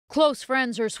Close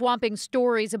friends are swapping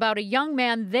stories about a young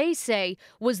man they say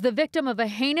was the victim of a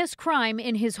heinous crime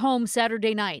in his home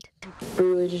Saturday night.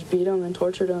 Brutally just beat him and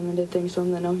tortured him and did things to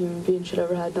him that no human being should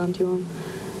ever have done to him.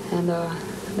 And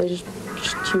they just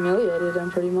humiliated him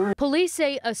pretty much. Police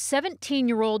say a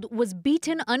 17-year-old was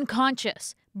beaten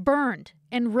unconscious, burned,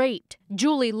 and raped.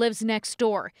 Julie lives next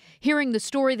door. Hearing the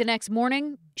story the next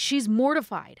morning, she's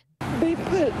mortified. They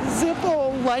put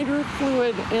Zippo lighter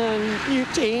fluid and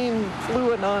butane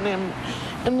fluid on him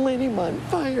and lit him on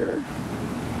fire.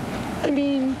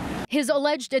 His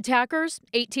alleged attackers,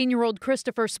 18-year-old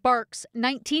Christopher Sparks,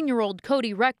 19-year-old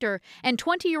Cody Rector, and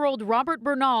 20-year-old Robert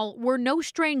Bernal were no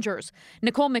strangers.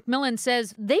 Nicole McMillan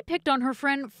says they picked on her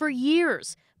friend for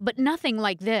years, but nothing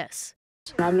like this.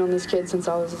 I've known this kid since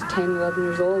I was 10, 11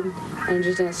 years old, and it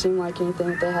just didn't seem like anything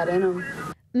that they had in him.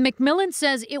 McMillan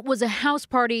says it was a house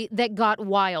party that got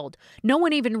wild. No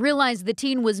one even realized the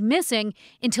teen was missing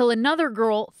until another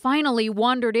girl finally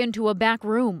wandered into a back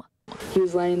room. He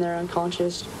was laying there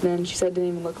unconscious, and she said it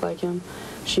didn't even look like him.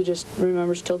 She just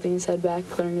remembers tilting his head back,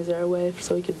 clearing his airway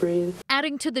so he could breathe.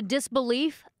 Adding to the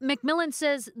disbelief, McMillan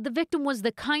says the victim was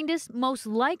the kindest, most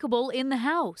likable in the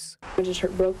house. It just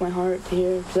broke my heart to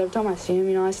hear, because every time I see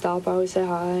him, I stop, I always say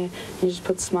hi. He just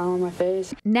puts a smile on my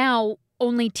face. Now,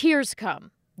 only tears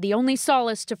come. The only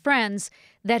solace to friends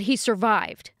that he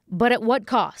survived. But at what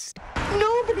cost?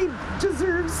 Nobody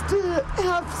deserves to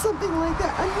have something like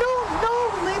that.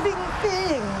 No living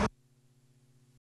thing.